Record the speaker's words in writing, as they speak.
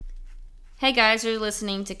Hey guys, you're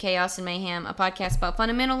listening to Chaos and Mayhem, a podcast about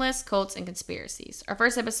fundamentalists, cults, and conspiracies. Our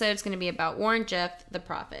first episode is going to be about Warren Jeff, the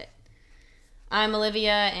Prophet. I'm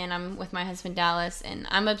Olivia, and I'm with my husband Dallas, and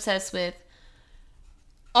I'm obsessed with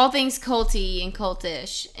all things culty and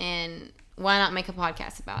cultish, and why not make a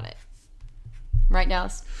podcast about it? Right,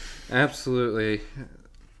 Dallas? Absolutely.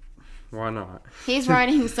 Why not? He's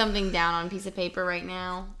writing something down on a piece of paper right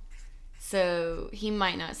now, so he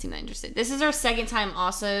might not seem that interested. This is our second time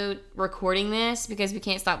also recording this because we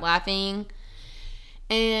can't stop laughing,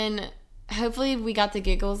 and hopefully we got the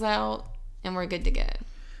giggles out, and we're good to go.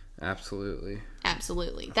 Absolutely.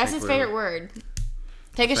 That's his favorite word.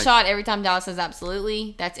 Take a shot every time Dallas says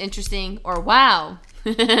absolutely. That's interesting. Or wow.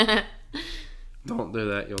 Don't do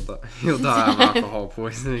that. You'll die of alcohol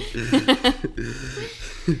poisoning.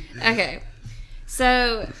 Okay.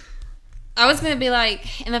 So, I was going to be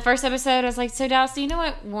like, in the first episode, I was like, so Dallas, do you know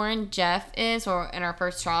what Warren Jeff is? Or in our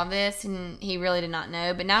first trial of this, and he really did not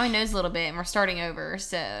know. But now he knows a little bit, and we're starting over.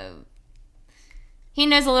 So, he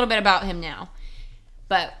knows a little bit about him now.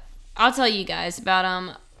 But I'll tell you guys about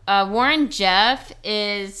him. Warren Jeff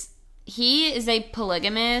is a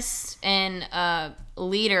polygamist and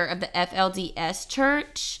leader of the FLDS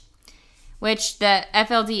Church, which the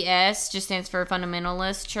FLDS just stands for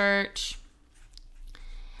Fundamentalist Church.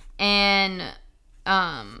 And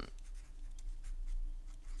I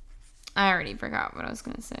already forgot what I was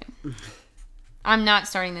going to say. I'm not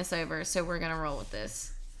starting this over, so we're going to roll with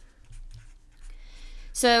this.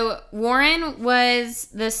 So, Warren was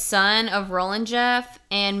the son of Roland Jeff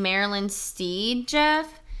and Marilyn Steed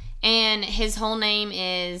Jeff, and his whole name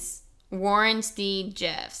is Warren Steed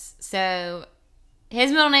Jeffs. So,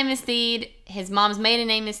 his middle name is Steed, his mom's maiden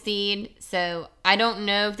name is Steed, so I don't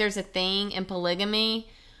know if there's a thing in polygamy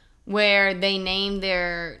where they name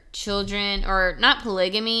their children, or not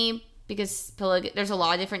polygamy, because there's a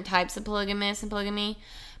lot of different types of polygamists and polygamy,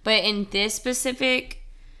 but in this specific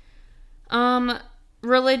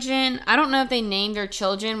religion, I don't know if they named their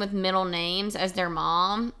children with middle names as their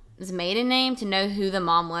mom's maiden name to know who the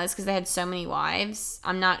mom was because they had so many wives.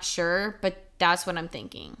 I'm not sure, but that's what I'm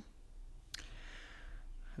thinking.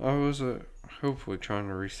 I was hopefully trying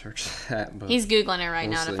to research that, but he's Googling it right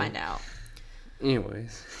now to find out.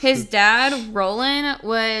 Anyways. His dad, Roland,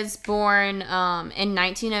 was born in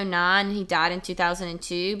 1909. He died in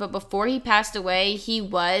 2002. But before he passed away, he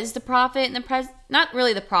was the prophet and not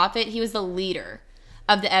really the prophet. He was the leader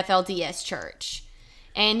of the FLDS Church.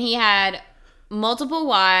 And he had multiple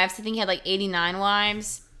wives. I think he had like 89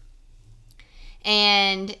 wives.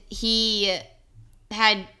 And it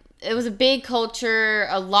was a big culture,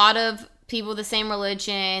 a lot of people with the same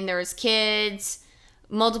religion. There was kids,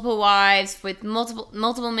 multiple wives, with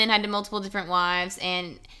multiple men had multiple different wives.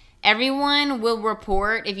 And everyone will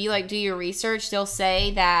report, if you do your research, they'll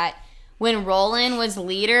say that when Roland was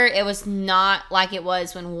leader, it was not like it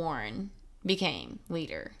was when Warren became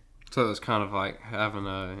leader. So it was kind of like having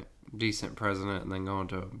a decent president and then going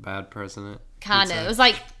to a bad president. Kind of. It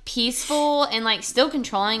was peaceful and still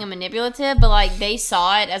controlling and manipulative, but they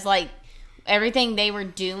saw it as everything they were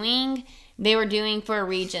doing for a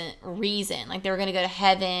reason. They were going to go to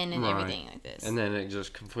heaven and everything like this. And then it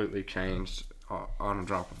just completely changed on a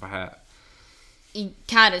drop of a hat.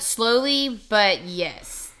 Kind of slowly, but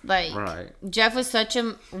yes. Right. Jeff was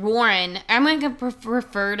Warren. I'm going to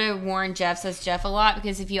refer to Warren Jeffs as Jeff a lot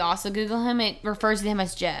because if you also Google him, it refers to him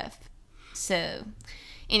as Jeff. So,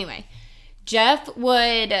 anyway, Jeff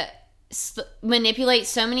would manipulate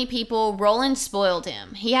so many people. Roland spoiled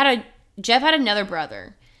him. Jeff had another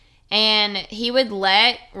brother, and his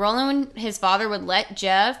father would let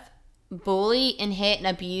Jeff bully and hit and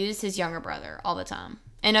abuse his younger brother all the time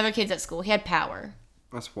and other kids at school. He had power.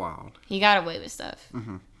 That's wild. He got away with stuff.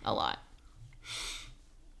 Mm-hmm. A lot.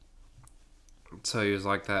 So he was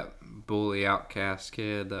like that bully outcast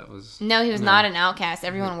kid that was... No, he was not an outcast.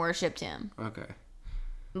 Everyone worshipped him. Okay.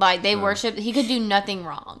 Worshipped... He could do nothing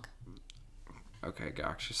wrong. Okay,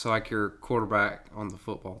 gotcha. So your quarterback on the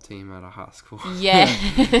football team at a high school. Yes.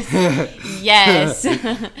 Yes.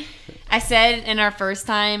 I said in our first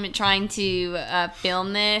time trying to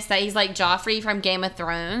film this that he's like Joffrey from Game of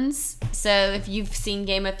Thrones. So if you've seen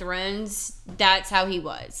Game of Thrones, that's how he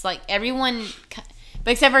was. Everyone...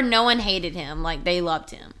 But except for no one hated him. They loved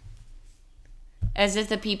him. As if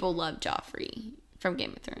the people loved Joffrey from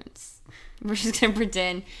Game of Thrones. We're just going to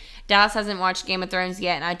pretend. Dallas hasn't watched Game of Thrones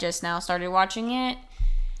yet, and I just now started watching it.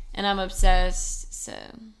 And I'm obsessed, so...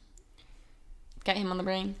 Got him on the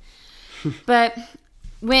brain. But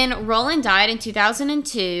when Roland died in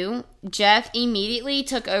 2002, Jeff immediately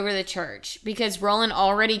took over the church because Roland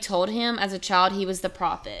already told him as a child he was the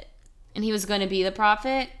prophet. And he was going to be the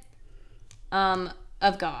prophet.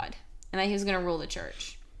 of God, and that he was going to rule the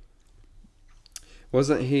church.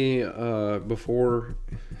 Wasn't he, before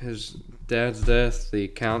his dad's death, the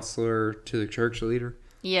counselor to the church leader?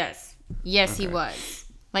 Yes. Yes, Okay. he was.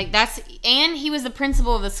 Like, and he was the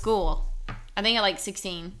principal of the school. I think at like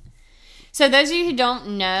 16. So those of you who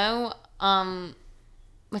don't know,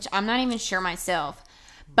 which I'm not even sure myself,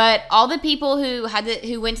 but all the people who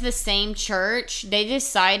went to the same church, they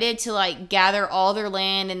decided to like gather all their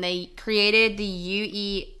land, and they created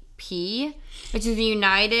the UEP, which is the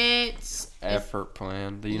United Effort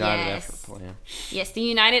Plan. The United Yes. Effort Plan. Yes, the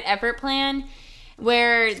United Effort Plan,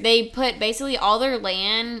 where they put basically all their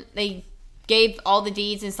land, they gave all the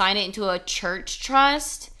deeds and signed it into a church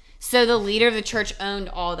trust. So the leader of the church owned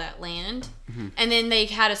all that land. Mm-hmm. And then they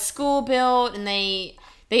had a school built, and they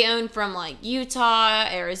owned from like Utah,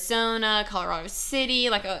 Arizona, Colorado City.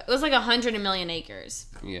 It was like 100 million acres.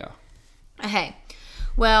 Yeah. Okay.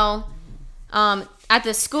 Well, at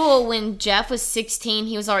the school, when Jeff was 16,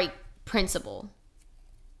 he was already principal.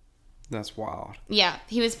 That's wild. Yeah,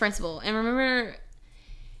 he was principal. And remember,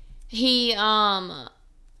 it's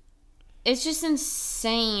just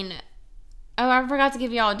insane. Oh, I forgot to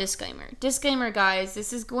give y'all a disclaimer. Disclaimer, guys,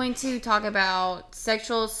 this is going to talk about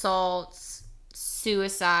sexual assaults,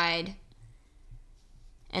 suicide,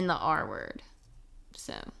 and the R word.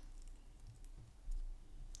 So,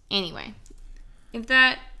 anyway, if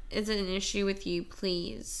that is an issue with you,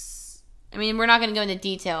 please. I mean, we're not going to go into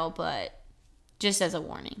detail, but just as a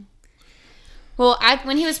warning. Well,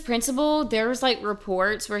 when he was principal, there was like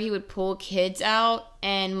reports where he would pull kids out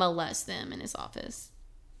and molest them in his office.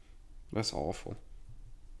 That's awful.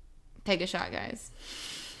 Take a shot, guys.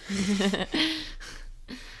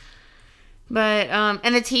 But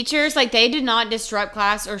and the teachers, like, they did not disrupt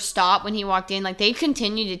class or stop when he walked in. Like, they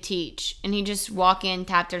continued to teach, and he'd just walk in,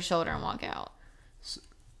 tap their shoulder, and walk out.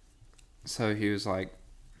 So he was like,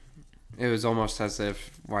 it was almost as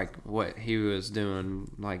if like what he was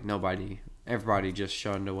doing, like everybody just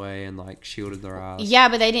shunned away and like shielded their eyes. Yeah,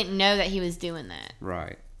 but they didn't know that he was doing that.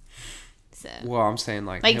 Right. So. Well, I'm saying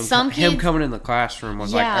like some kids, him coming in the classroom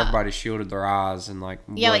was like everybody shielded their eyes and like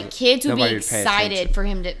like kids would be excited for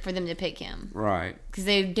them to pick him. Right. Because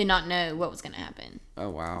they did not know what was going to happen. Oh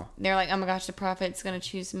wow. They're like, oh my gosh, the prophet's going to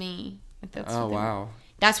choose me. Like,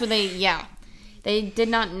 That's what they did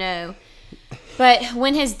not know. But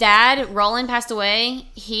when his dad, Roland, passed away,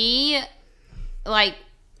 he, like,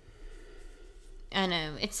 I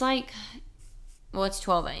know, it's like, well, it's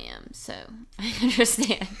 12 a.m., so I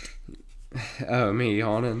understand. Oh, me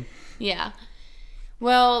yawning? Yeah.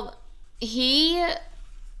 Well,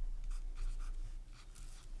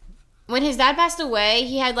 when his dad passed away,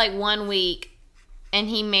 he had like 1 week, and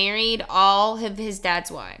he married all of his dad's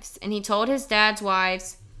wives. And he told his dad's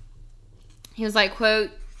wives, he was like,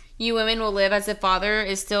 quote, "You women will live as if father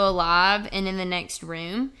is still alive and in the next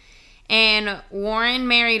room." And Warren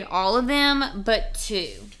married all of them but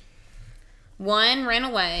 2. One ran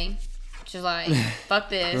away, which is like, fuck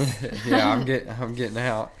this. Yeah, I'm getting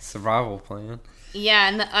out. Survival plan. Yeah,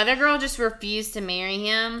 and the other girl just refused to marry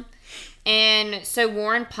him. And so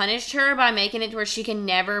Warren punished her by making it to where she can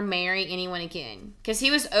never marry anyone again. Because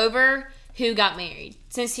he was over who got married.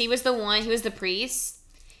 Since he was the priest,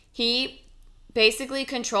 he basically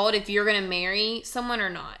controlled if you're going to marry someone or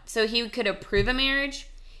not. So he could approve a marriage.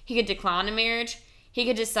 He could decline a marriage. He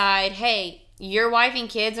could decide, hey, your wife and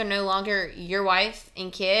kids are no longer your wife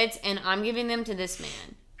and kids, and I'm giving them to this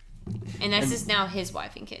man. And that's just now his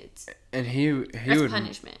wife and kids. And that's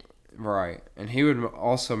punishment. Right. And he would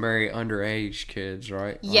also marry underage kids,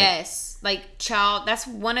 right? Yes. Like child. That's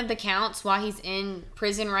one of the counts why he's in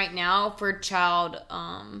prison right now for child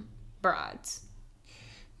brides.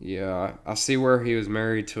 Yeah. I see where he was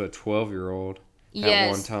married to a 12-year-old at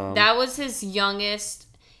one time. That was his youngest.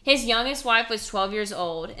 His youngest wife was 12 years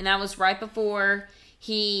old, and that was right before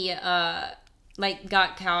he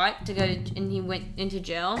got caught and he went into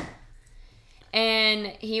jail.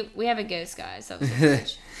 And we have a ghost, guys. That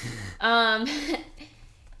was so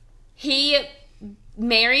he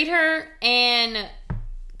married her and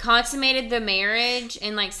consummated the marriage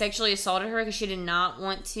and like sexually assaulted her because she did not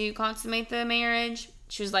want to consummate the marriage.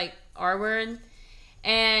 She was like R word,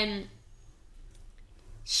 and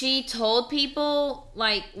she told people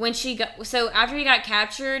like when she got after he got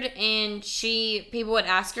captured and people would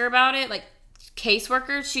ask her about it, like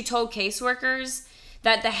caseworkers. She told caseworkers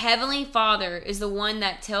that the Heavenly Father is the one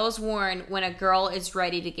that tells Warren when a girl is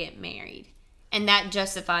ready to get married. And that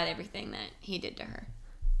justified everything that he did to her.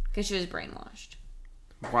 Because she was brainwashed.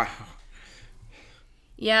 Wow.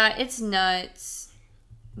 Yeah, it's nuts.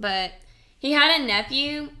 But he had a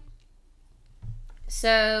nephew.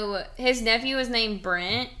 So his nephew was named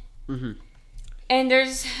Brent. Mm-hmm. And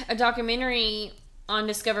there's a documentary on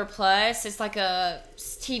Discover Plus. It's like a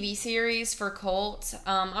TV series for cults.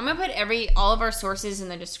 I'm gonna put all of our sources in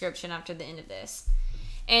the description after the end of this.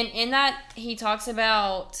 And in that, he talks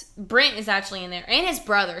about Brent is actually in there, and his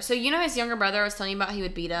brother. So you know his younger brother I was telling you about, he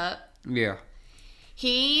would beat up. Yeah.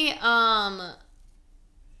 He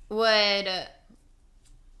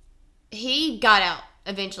got out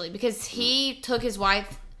eventually because he took his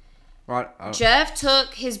wife. Right. Jeff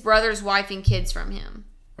took his brother's wife and kids from him.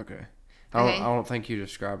 Okay. I don't think you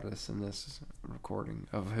described this in this recording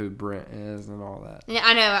of who Brent is and all that. Yeah,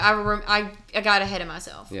 I know. I got ahead of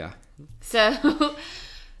myself. Yeah. So,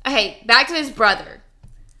 okay, back to his brother.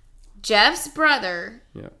 Jeff's brother.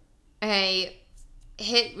 Yeah.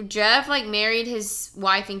 Jeff married his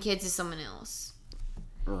wife and kids to someone else.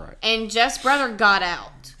 Right. And Jeff's brother got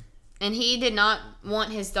out. And he did not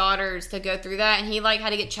want his daughters to go through that. And he had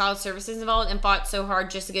to get child services involved and fought so hard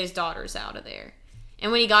just to get his daughters out of there.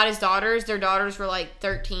 And when he got his daughters, their daughters were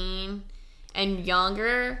 13 and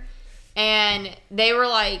younger. And they were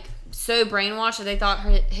so brainwashed that they thought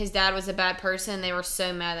his dad was a bad person. They were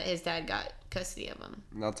so mad that his dad got custody of him.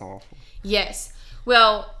 That's awful. Yes.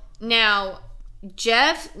 Well, now,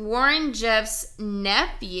 Warren Jeff's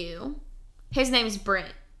nephew, his name's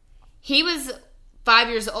Brent. He was 5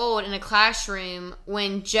 years old in a classroom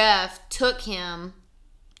when Jeff took him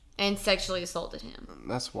and sexually assaulted him.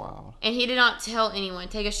 That's wild. And he did not tell anyone.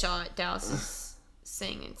 Take a shot. Dallas is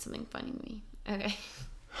saying something funny to me. Okay.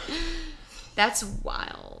 That's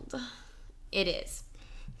wild. It is.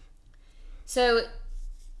 So,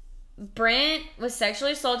 Brent was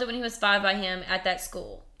sexually assaulted when he was 5 by him at that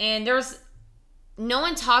school. And no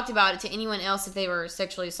one talked about it to anyone else if they were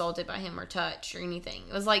sexually assaulted by him or touched or anything.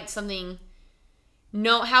 It was something...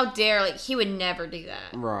 No, how dare, he would never do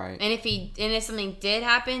that. Right. And if something did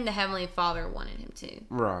happen, the Heavenly Father wanted him to.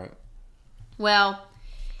 Right. Well,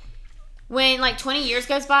 when 20 years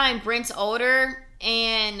goes by and Brent's older,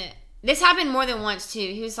 and this happened more than once too.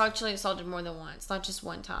 He was sexually assaulted more than once, not just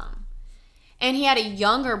one time. And he had a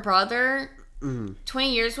younger brother. 20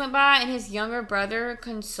 years went by, and his younger brother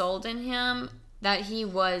consoled in him that he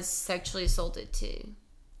was sexually assaulted too.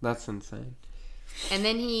 That's insane. And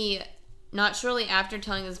then he... Not shortly after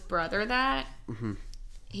telling his brother that,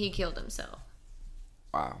 he killed himself.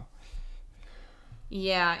 Wow.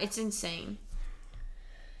 Yeah, it's insane.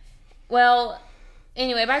 Well,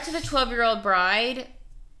 anyway, back to the 12-year-old bride.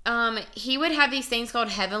 He would have these things called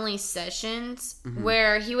heavenly sessions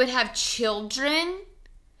where he would have children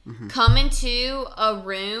come into a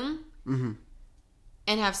room and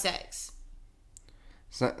have sex.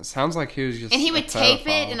 Sounds like he was just. And he would tape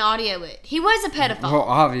it and audio it. He was a pedophile. Well,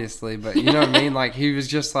 obviously, but you know what I mean. He was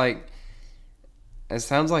just It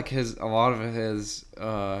sounds like a lot of his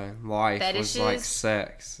life fetishes? was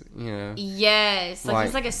sex. You know. Yes,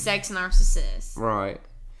 he's a sex narcissist. Right.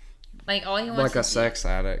 All he wants. A sex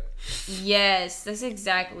addict. Yes, that's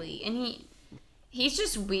exactly. And he's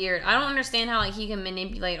just weird. I don't understand how he can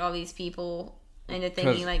manipulate all these people into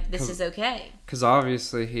thinking this is okay. Because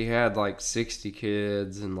obviously he had 60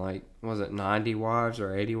 kids and was it 90 wives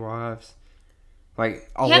or 80 wives? He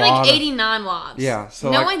had 89 wives. Yeah.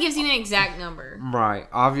 So no one gives you an exact number. Right.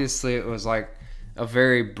 Obviously it was a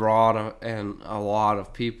very broad and a lot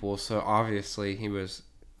of people. So obviously he was.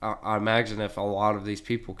 I imagine if a lot of these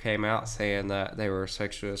people came out saying that they were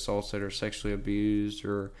sexually assaulted or sexually abused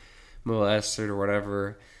or molested or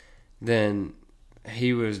whatever, then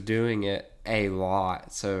he was doing it a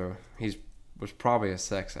lot, so he was probably a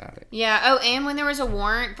sex addict. Yeah. Oh, and when there was a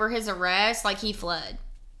warrant for his arrest, he fled.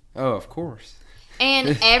 Oh, of course.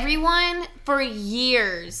 And everyone for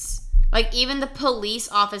years, even the police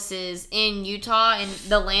offices in Utah and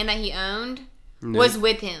the land that he owned, was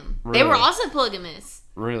with him. Really? They were also polygamous.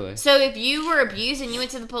 Really? So if you were abused and you went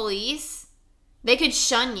to the police, they could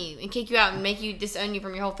shun you and kick you out and make you disown you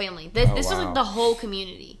from your whole family. This was the whole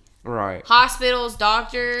community. Right. Hospitals,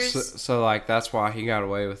 doctors. So that's why he got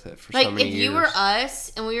away with it for so many years. If you were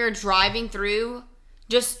us and we were driving through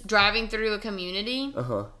a community.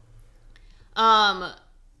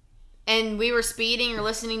 And we were speeding or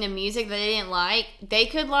listening to music that they didn't like, they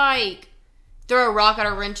could throw a rock at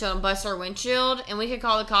our windshield and bust our windshield, and we could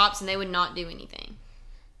call the cops and they would not do anything.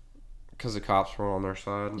 Because the cops were on their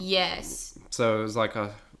side? Yes. So it was like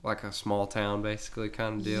a small town basically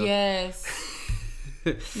kind of deal? Yes.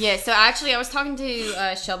 Yeah, so actually I was talking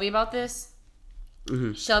to Shelby about this.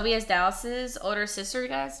 Shelby is Dallas's older sister,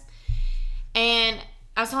 guys. And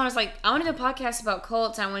I was telling her, I want to do a podcast about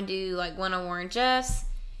cults. I want to do one on Warren Jeffs.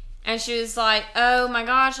 And she was like, oh my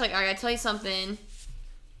gosh, I gotta tell you something.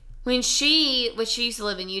 when she used to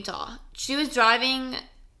live in Utah. She was driving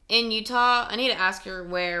in Utah. I need to ask her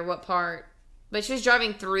what part. But she was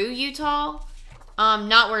driving through Utah.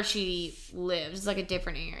 Not where she lives. It's like a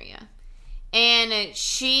different area. And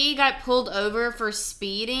she got pulled over for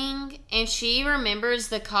speeding. And she remembers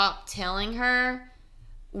the cop telling her,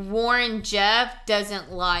 Warren Jeff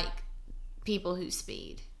doesn't like people who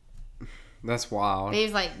speed. That's wild.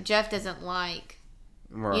 He's like, Jeff doesn't like...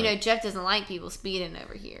 Right. Jeff doesn't like people speeding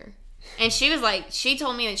over here. And she was like, she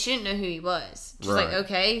told me that she didn't know who he was. She's like,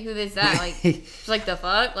 okay, who is that? Like, she's like, the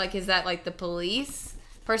fuck? Like, is that like the police?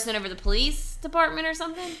 Person over the police department or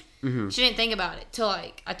something? Mm-hmm. She didn't think about it till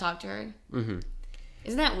like I talked to her. Mm-hmm.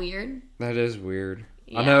 Isn't that weird? That is weird.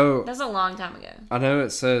 Yeah, I know. That's a long time ago. I know it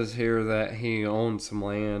says here that he owned some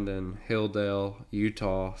land in Hilldale,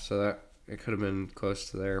 Utah, so that it could have been close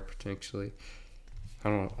to there potentially.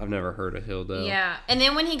 I've never heard of Hilldale. Yeah. And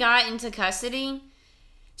then when he got into custody,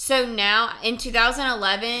 so now in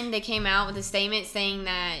 2011, they came out with a statement saying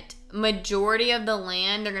that majority of the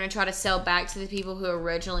land they're going to try to sell back to the people who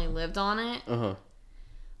originally lived on it.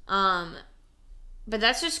 But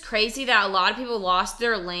that's just crazy that a lot of people lost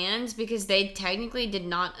their lands because they technically did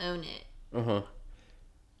not own it.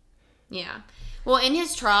 Yeah. Well, in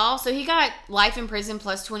his trial, so he got life in prison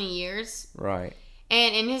plus 20 years. Right.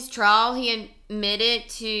 And in his trial, he admitted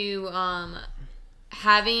to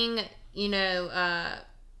having,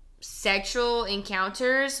 sexual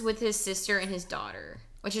encounters with his sister and his daughter,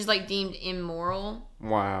 which is like deemed immoral.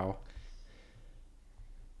 Wow.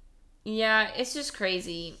 Yeah, it's just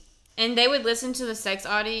crazy. And they would listen to the sex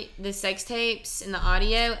tapes and the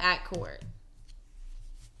audio at court.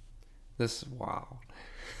 This is wild.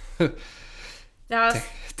 That was,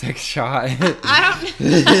 take a shot. I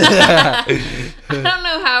don't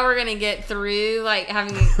know how we're gonna get through like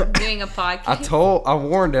doing a podcast. I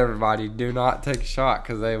warned everybody, do not take a shot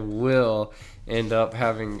because they will end up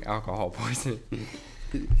having alcohol poisoning.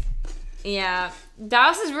 Yeah,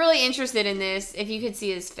 Dallas is really interested in this. If you could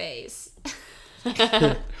see his face.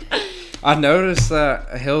 I noticed that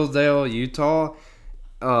Hilldale, Utah,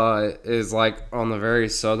 is like on the very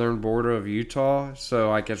southern border of Utah, so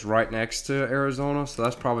like it's right next to Arizona. So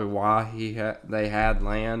that's probably why they had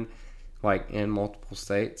land like in multiple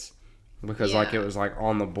states, because like it was like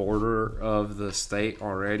on the border of the state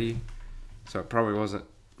already. So it probably wasn't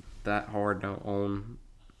that hard to own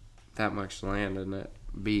that much land and it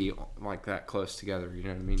be like that close together. You know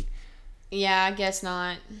what I mean? Yeah, I guess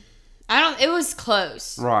not. It was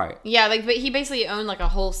close. Right. Yeah, but he basically owned like a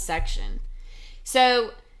whole section.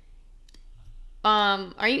 So,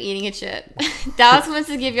 are you eating a chip? Dallas wants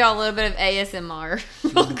to give y'all a little bit of ASMR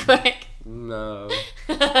real quick. No.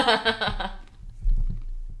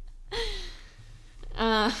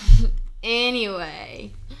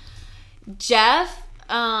 Anyway, Jeff,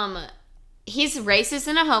 he's racist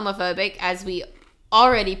and a homophobic, as we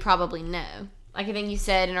already probably know. Like I think you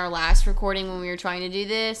said in our last recording when we were trying to do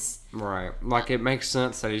this. Right. Like it makes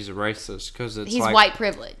sense that he's a racist because he's white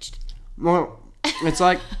privileged. Well, it's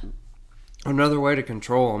like another way to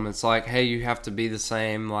control him. It's like, hey, you have to be the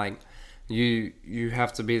same. Like you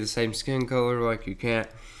have to be the same skin color. Like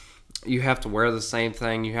you have to wear the same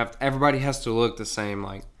thing. Everybody has to look the same.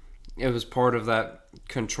 Like it was part of that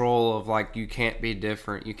control of like you can't be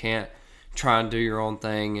different. You can't try and do your own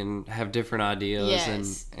thing and have different ideas.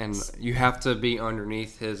 Yes. And you have to be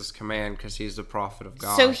underneath his command because he's the prophet of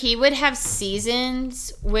God. So he would have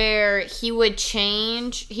seasons where he would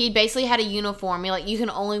change. He basically had a uniform. Like, you can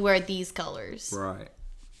only wear these colors. Right.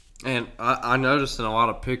 And I noticed in a lot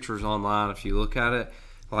of pictures online, if you look at it,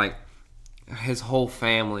 like his whole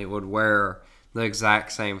family would wear the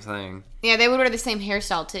exact same thing. Yeah, they would wear the same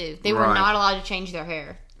hairstyle too. They were not allowed to change their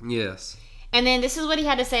hair. Yes. And then this is what he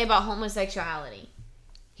had to say about homosexuality.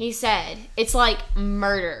 He said, it's like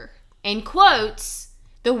murder. In quotes,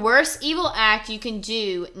 the worst evil act you can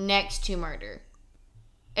do next to murder.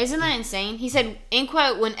 Isn't that insane? He said, in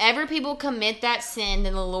quote, whenever people commit that sin,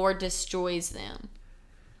 then the Lord destroys them.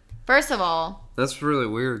 First of all, that's really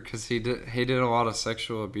weird because he did a lot of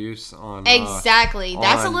sexual abuse on. Exactly.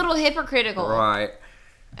 That's a little hypocritical. Right.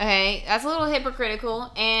 Okay, that's a little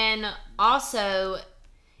hypocritical. And also,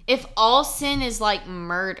 if all sin is like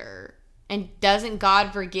murder, and doesn't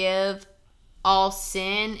God forgive all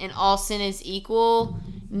sin, and all sin is equal,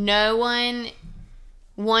 not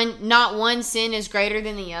one sin is greater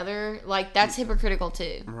than the other, like that's hypocritical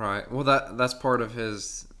too. Right. Well, that's part of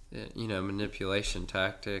his, manipulation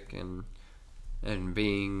tactic and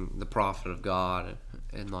being the prophet of God,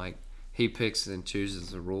 and like he picks and chooses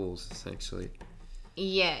the rules essentially.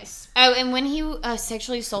 Yes. Oh, and when he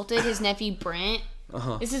sexually assaulted his nephew Brent.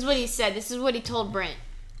 Uh-huh. This is what he said. This is what he told Brent.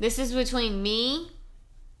 This is between me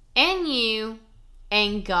and you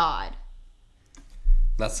and God.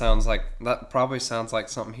 That probably sounds like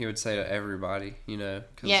something he would say to everybody, you know?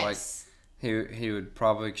 Cause Yes. he would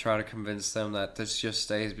probably try to convince them that this just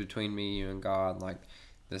stays between me, you, and God. Like,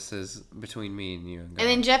 this is between me and you and God. And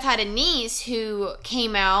then Jeff had a niece who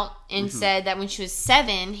came out and said that when she was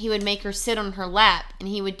 7, he would make her sit on her lap and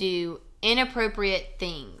he would do inappropriate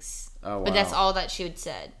things. Oh, wow. But that's all that she would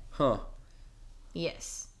said. Huh.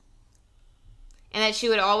 Yes. And that she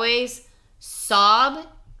would always sob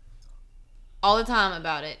all the time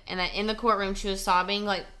about it. And that in the courtroom she was sobbing,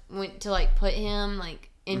 like, went to, like, put him, like,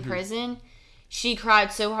 in prison. She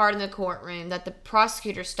cried so hard in the courtroom that the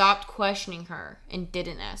prosecutor stopped questioning her and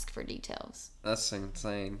didn't ask for details. That's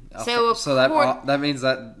insane. So that means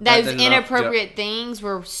that those did inappropriate things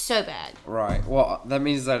were so bad. Right. Well, that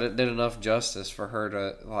means that it did enough justice for her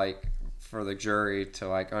to, like, for the jury to,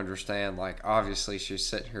 like, understand, like, obviously she's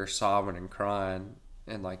sitting here sobbing and crying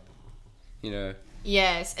and, like, you know.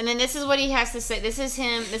 Yes. And then this is what he has to say. This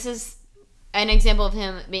is an example of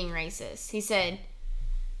him being racist. He said,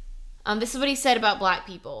 this is what he said about black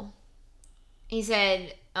people. He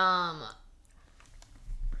said,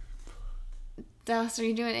 Dallas, are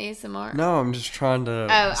you doing ASMR? No, I'm just trying to.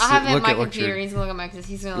 I have it on my computer. He's going to look at my, because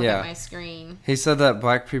he's going to look at my screen. He said that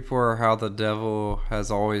black people are how the devil has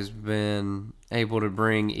always been able to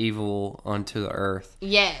bring evil onto the earth.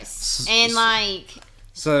 Yes. And, like...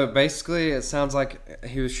 So, basically, it sounds like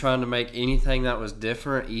he was trying to make anything that was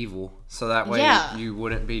different evil. So that way you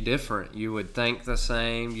wouldn't be different. You would think the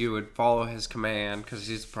same. You would follow his command because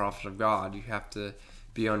he's the prophet of God. You have to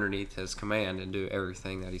be underneath his command and do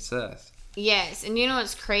everything that he says. Yes. And you know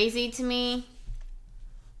what's crazy to me?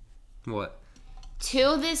 What?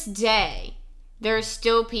 Till this day, there are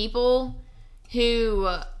still people who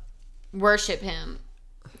worship him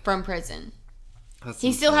from prison.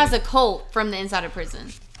 He still has a cult from the inside of prison.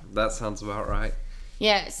 That sounds about right.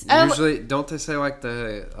 Yes. Usually, don't they say, like,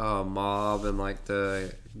 the mob and, like,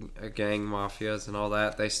 the gang mafias and all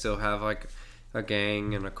that, they still have, like, a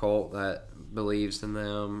gang and a cult that believes in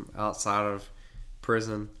them outside of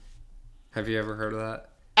prison? Have you ever heard of that?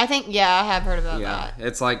 I think, I have heard about that. Yeah,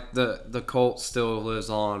 it's like the cult still lives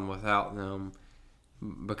on without them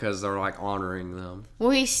because they're, like, honoring them.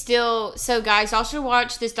 Well, so, guys, y'all should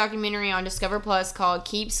watch this documentary on Discover Plus called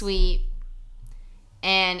Keep Sweet.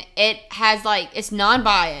 And it has, like, it's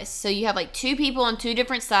non-biased. So you have, like, 2 people on 2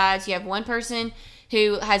 different sides. You have one person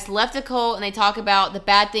who has left a cult and they talk about the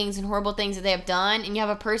bad things and horrible things that they have done. And you have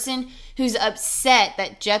a person who's upset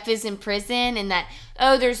that Jeff is in prison and that,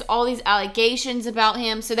 there's all these allegations about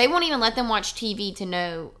him. So they won't even let them watch TV to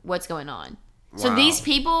know what's going on. Wow. So these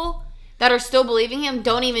people that are still believing him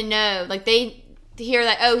don't even know. Like, they hear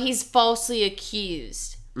that, he's falsely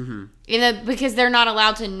accused. Mm-hmm. Because they're not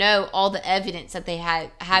allowed to know all the evidence that they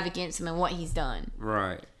have against him and what he's done.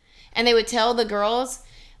 Right. And they would tell the girls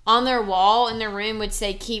on their wall in their room would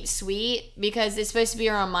say keep sweet because it's supposed to be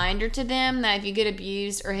a reminder to them that if you get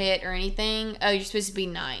abused or hit or anything, you're supposed to be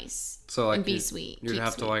nice. So, like, and be sweet. You'd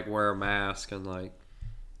have to, like, wear a mask and, like,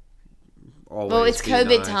 always. Well, it's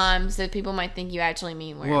COVID time, so people might think you actually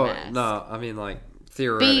mean wear a mask. No, I mean, like,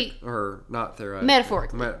 not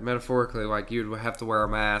theoretically. Metaphorically, like, you'd have to wear a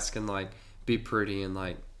mask and, like, be pretty and,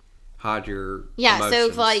 like, hide your emotions. So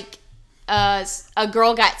if, like, a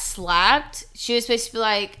girl got slapped, she was supposed to be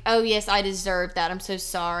like, oh, yes, I deserved that. I'm so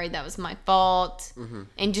sorry. That was my fault. Mm-hmm.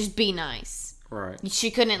 And just be nice. Right.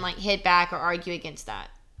 She couldn't, like, hit back or argue against that.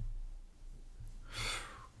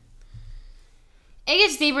 It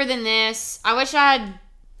gets deeper than this. I wish I had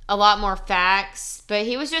a lot more facts, but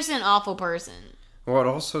he was just an awful person. Well, it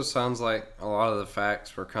also sounds like a lot of the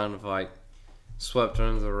facts were kind of, like, swept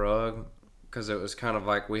under the rug because it was kind of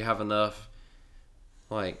like we have enough,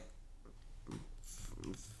 like,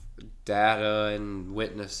 data and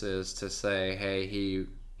witnesses to say, hey,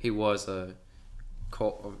 he was a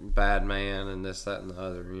bad man and this, that, and the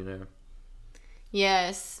other, you know?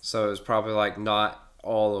 Yes. So it was probably, like, not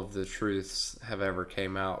all of the truths have ever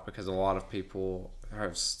came out because a lot of people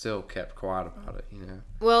have still kept quiet about it, you know?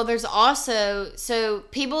 Well, there's also... So,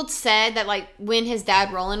 people said that, like, when his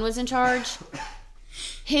dad, Roland, was in charge,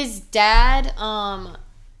 his dad,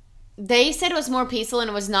 they said it was more peaceful and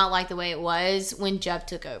it was not like the way it was when Jeff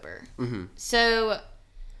took over. Mm-hmm. So,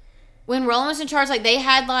 when Roland was in charge, like, they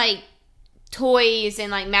had, like, toys and,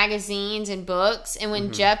 like, magazines and books. And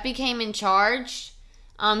when Jeff became in charge...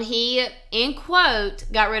 he, in quote,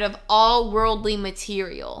 got rid of all worldly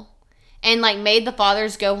material and, like, made the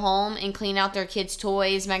fathers go home and clean out their kids'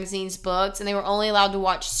 toys, magazines, books, and they were only allowed to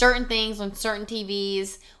watch certain things on certain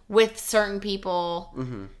TVs with certain people.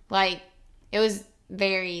 Mm-hmm. Like, it was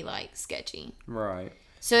very, like, sketchy. Right.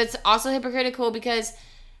 So it's also hypocritical because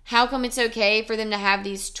how come it's okay for them to have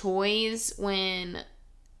these toys when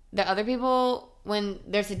the other people, when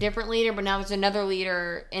there's a different leader, but now there's another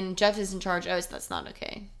leader and Jeff is in charge? Oh, so that's not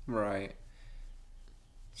okay. Right.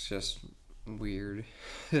 It's just weird.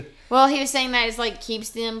 Well, he was saying that it's like keeps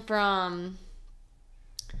them from...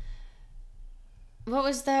 What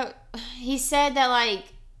was that? He said that, like,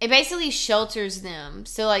 it basically shelters them.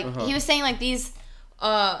 So, like, he was saying, like, these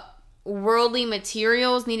worldly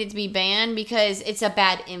materials needed to be banned because it's a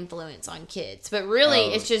bad influence on kids. But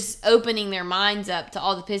really, it's just opening their minds up to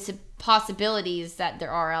all the possibilities that there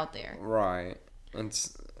are out there. Right.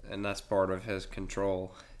 And that's part of his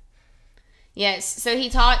control. Yes. So he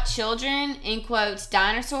taught children, in quotes,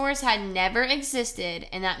 dinosaurs had never existed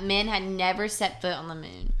and that men had never set foot on the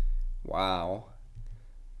moon. Wow.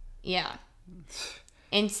 Yeah.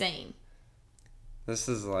 Insane. This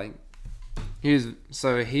is like... He was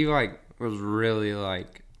really,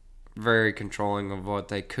 like, very controlling of what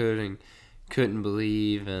they could and couldn't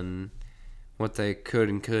believe and what they could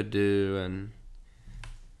and could do, and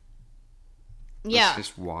yeah, it's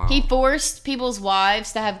just wild. He forced people's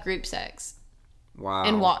wives to have group sex.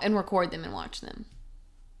 Wow. And record them and watch them.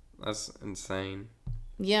 That's insane.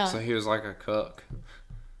 Yeah. So he was like a cook,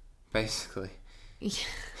 basically.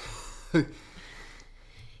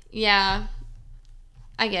 Yeah.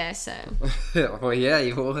 I guess so. Well, yeah,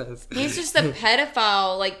 he was. He's just a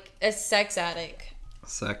pedophile, like a sex addict.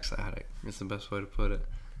 Sex addict. That's the best way to put it.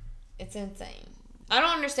 It's insane. I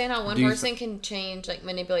don't understand how one person can change, like,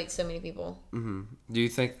 manipulate so many people. Mm-hmm. Do you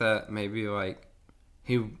think that maybe, like,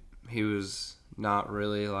 he was not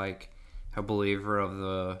really, like, a believer of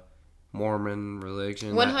the Mormon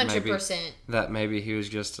religion? 100%. That maybe he was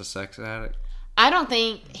just a sex addict? I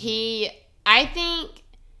think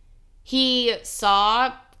he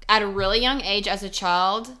saw at a really young age as a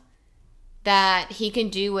child that he can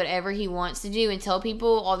do whatever he wants to do and tell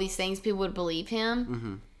people all these things, people would believe him.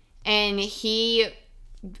 Mm-hmm. And he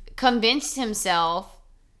convinced himself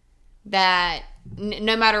that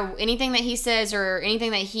no matter anything that he says or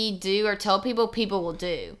anything that he do or tell people, people will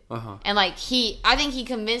do. Uh-huh. And like I think he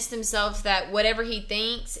convinced himself that whatever he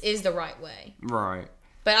thinks is the right way. Right.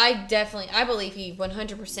 But I believe he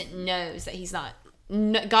 100% knows that he's not,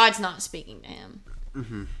 God's not speaking to him.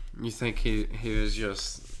 Mm-hmm. You think he was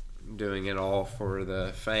just doing it all for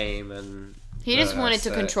the fame and he just wanted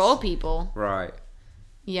to control people. Right.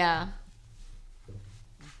 Yeah.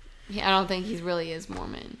 I don't think he really is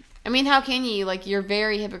Mormon. I mean, how can you? Like, you're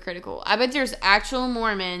very hypocritical. I bet there's actual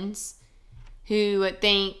Mormons who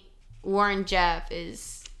think Warren Jeff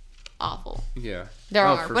is awful. Yeah. There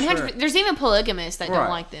are. For 100%. sure. There's even polygamists that don't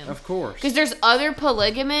like them. Of course. Because there's other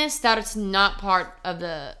polygamists that it's not part of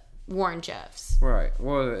the Warren Jeffs. Right.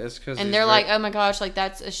 Well, it's because... And they're like, oh my gosh, like,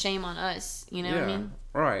 that's a shame on us. You know what I mean?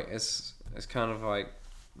 Right. It's kind of like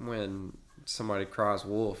when somebody cries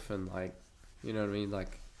wolf and, like, you know what I mean?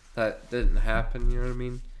 Like, that didn't happen, you know what I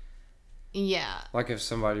mean? Yeah. Like if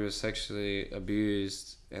somebody was sexually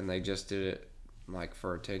abused and they just did it, like,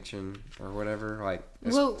 for attention or whatever, like,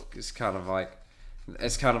 it's kind of like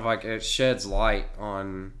it sheds light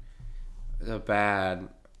on the bad,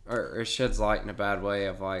 or it sheds light in a bad way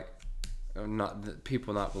of, like,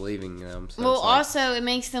 people not believing them. So well, also, it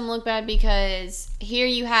makes them look bad because here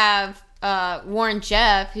you have Warren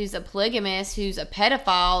Jeff, who's a polygamist, who's a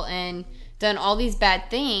pedophile, and done all these bad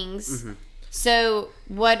things. Mm-hmm. So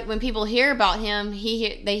when people hear about him,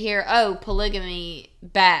 they hear, oh, polygamy,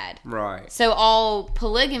 bad. Right. So all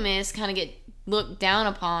polygamists kind of get looked down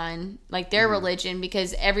upon, like their religion,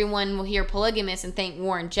 because everyone will hear polygamist and think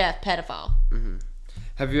Warren Jeff, pedophile. Mm-hmm.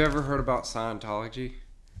 Have you ever heard about Scientology?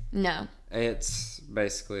 No. It's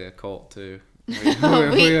basically a cult too. We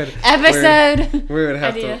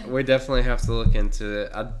definitely have to look into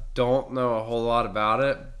it. I don't know a whole lot about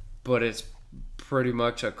it, but it's pretty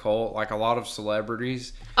much a cult. Like, a lot of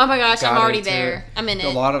celebrities. Oh my gosh, I'm already there. I'm in it. A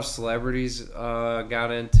lot of celebrities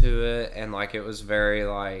got into it, and, like, it was very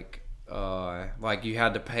like you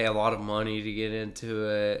had to pay a lot of money to get into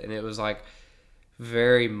it, and it was, like,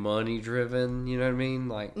 very money driven. You know what I mean?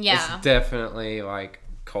 Like, yeah, it's definitely like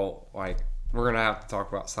cult. Like, we're gonna have to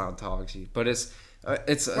talk about Scientology, but it's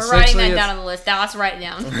we're writing that down on the list. Dallas, write it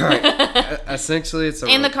down. Right. Essentially, it's the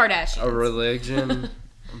Kardashians, a religion,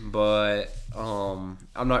 but I'm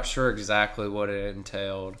not sure exactly what it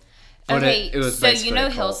entailed. But okay, it was so you know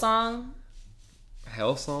Hillsong?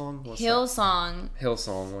 Hillsong? What's Hillsong. That?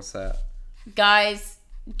 Hillsong, what's that? Guys,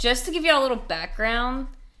 just to give you a little background,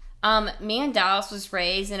 me and Dallas was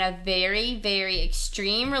raised in a very, very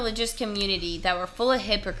extreme religious community that were full of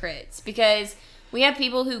hypocrites because We have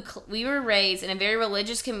people who we were raised in a very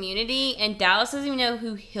religious community, and Dallas doesn't even know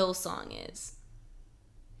who Hillsong is.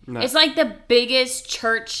 No. It's like the biggest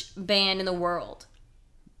church band in the world.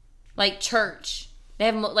 Like church. They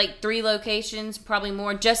have like 3 locations, probably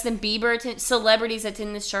more. Justin Bieber, celebrities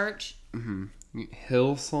attend this church. Mm-hmm.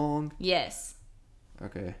 Hillsong? Yes.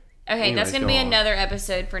 Okay. Okay, anyways, that's going to be another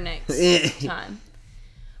episode for next time.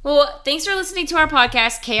 Well, thanks for listening to our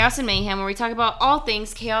podcast, Chaos and Mayhem, where we talk about all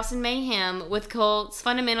things chaos and mayhem with cults,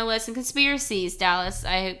 fundamentalists, and conspiracies. Dallas,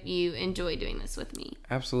 I hope you enjoy doing this with me.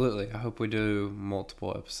 Absolutely. I hope we do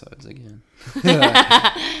multiple episodes again.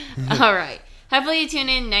 All right. Hopefully you tune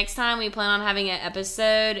in next time. We plan on having an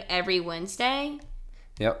episode every Wednesday.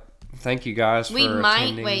 Yep. Thank you guys for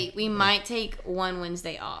attending. We might take one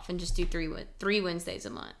Wednesday off and just do 3 Wednesdays a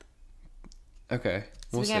month. Okay.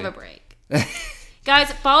 So we can have a break.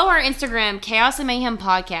 Guys, follow our Instagram, Chaos and Mayhem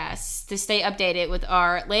Podcast, to stay updated with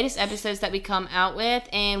our latest episodes that we come out with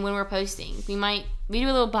and when we're posting. We do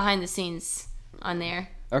a little behind the scenes on there.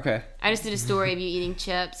 Okay. I just did a story of you eating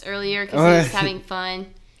chips earlier because I was having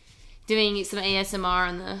fun doing some ASMR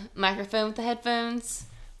on the microphone with the headphones.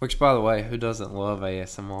 Which, by the way, who doesn't love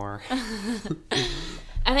ASMR?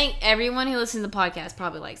 I think everyone who listens to the podcast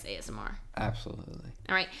probably likes ASMR. Absolutely.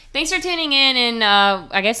 All right. Thanks for tuning in, and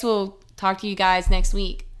I guess we'll talk to you guys next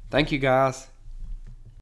week. Thank you, guys.